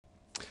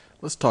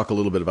Let's talk a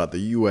little bit about the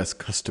U.S.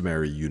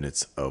 customary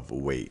units of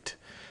weight.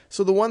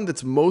 So the one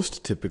that's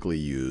most typically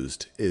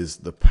used is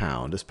the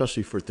pound,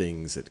 especially for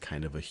things at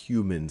kind of a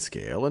human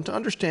scale. And to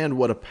understand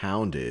what a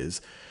pound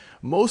is,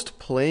 most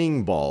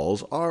playing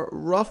balls are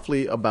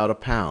roughly about a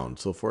pound.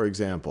 So for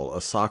example,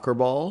 a soccer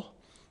ball,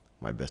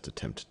 my best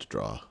attempt to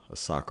draw a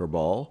soccer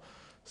ball.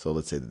 So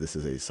let's say that this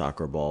is a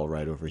soccer ball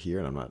right over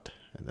here, and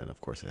then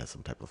of course it has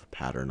some type of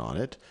pattern on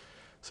it.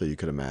 So you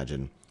could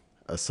imagine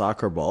a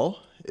soccer ball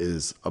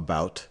is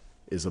about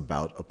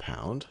a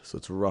pound, so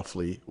it's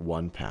roughly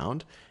 1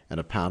 pound, and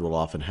a pound will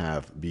often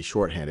be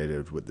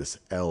shorthanded with this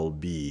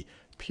LB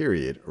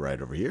period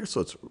right over here,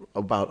 so it's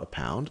about a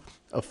pound.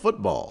 A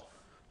football,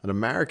 an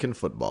American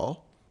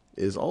football,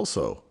 is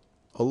also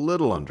a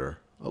little under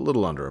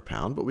a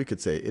pound, but we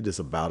could say it is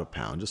about a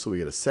pound, just so we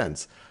get a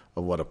sense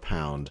of what a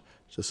pound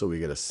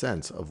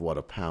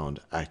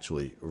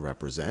actually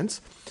represents.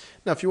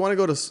 Now, if you want to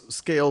go to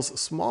scales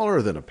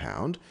smaller than a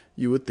pound,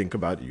 you would think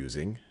about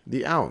using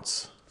the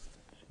ounce.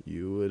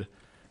 And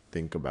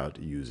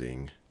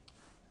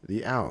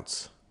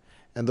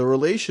the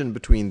relation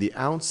between the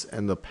ounce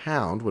and the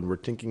pound when we're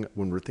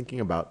thinking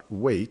about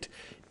weight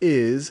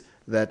is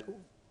that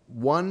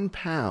 1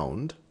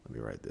 pound, let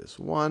me write this,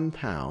 1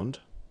 pound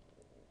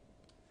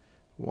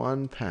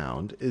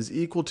is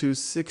equal to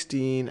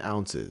 16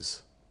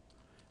 ounces.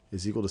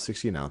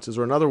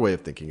 Or another way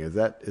of thinking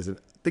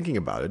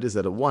about it is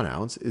that a 1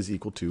 ounce is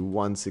equal to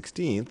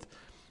 1/16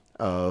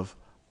 of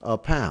a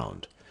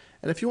pound.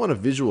 And if you want to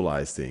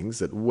visualize things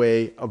that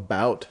weigh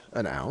about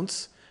an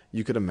ounce,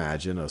 you could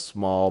imagine a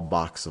small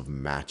box of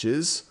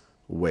matches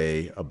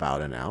weigh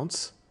about an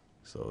ounce.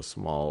 So a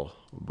small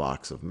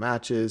box of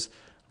matches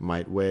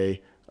might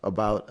weigh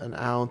about an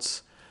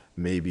ounce.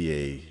 Maybe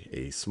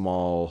a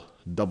small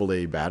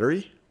AA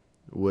battery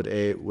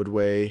would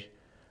weigh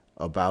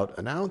about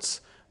an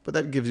ounce. But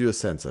that gives you a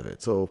sense of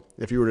it. So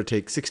if you were to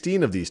take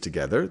 16 of these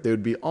together, they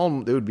would be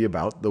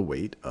about the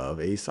weight of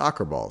a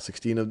soccer ball.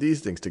 16 of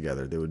these things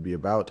together, they would be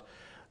about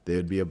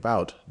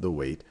the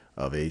weight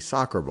of a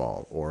soccer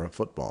ball or a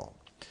football.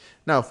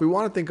 Now, if we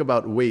want to think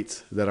about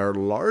weights that are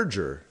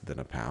larger than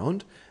a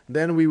pound,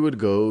 then we would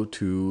go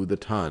to the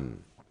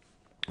ton.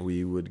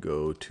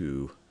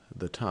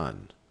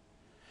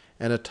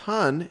 And a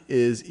ton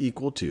is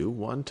equal to,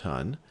 1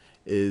 ton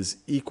is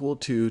equal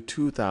to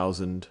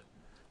 2,000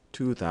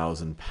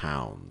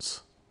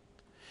 pounds.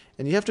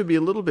 And you have to be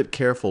a little bit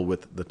careful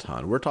with the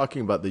ton. We're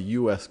talking about the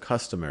U.S.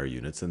 customary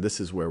units, and this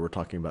is where we're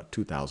talking about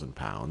 2,000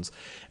 pounds.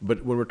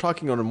 But when we're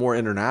talking on a more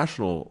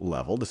international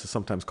level, this is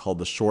sometimes called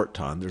the short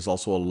ton. There's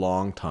also a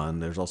long ton.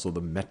 There's also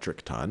the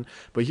metric ton.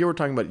 But here we're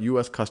talking about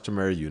U.S.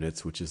 customary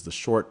units, which is the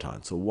short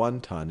ton. So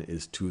 1 ton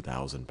is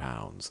 2,000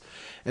 pounds.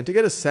 And to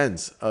get a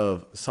sense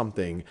of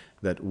something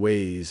that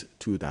weighs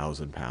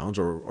 2,000 pounds,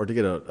 or to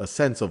get a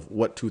sense of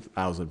what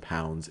 2,000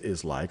 pounds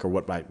is like, or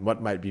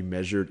what might be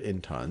measured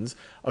in tons,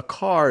 a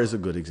car is a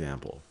good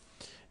example.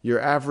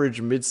 Your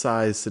average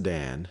mid-size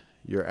sedan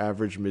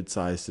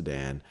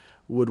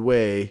would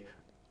weigh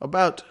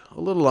about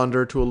a little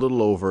under to a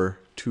little over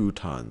 2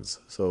 tons.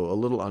 So a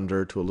little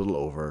under to a little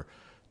over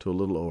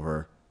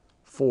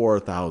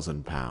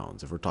 4,000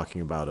 pounds. If we're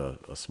talking about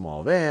a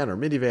small van or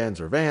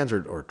minivans or vans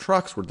or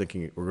trucks,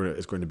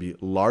 it's going to be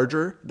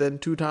larger than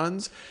 2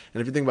 tons.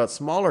 And if you think about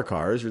smaller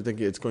cars, you're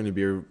thinking it's going to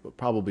be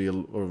probably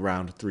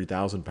around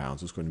 3,000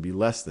 pounds. It's going to be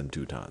less than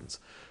 2 tons.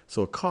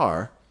 So a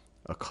car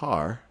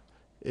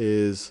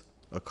is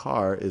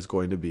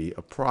going to be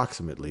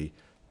approximately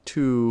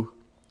 2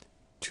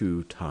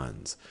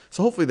 tons.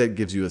 So hopefully that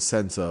gives you a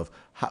sense of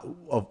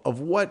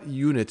what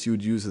units you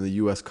would use in the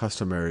U.S.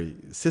 customary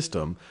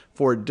system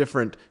for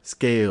different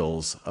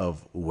scales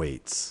of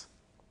weights.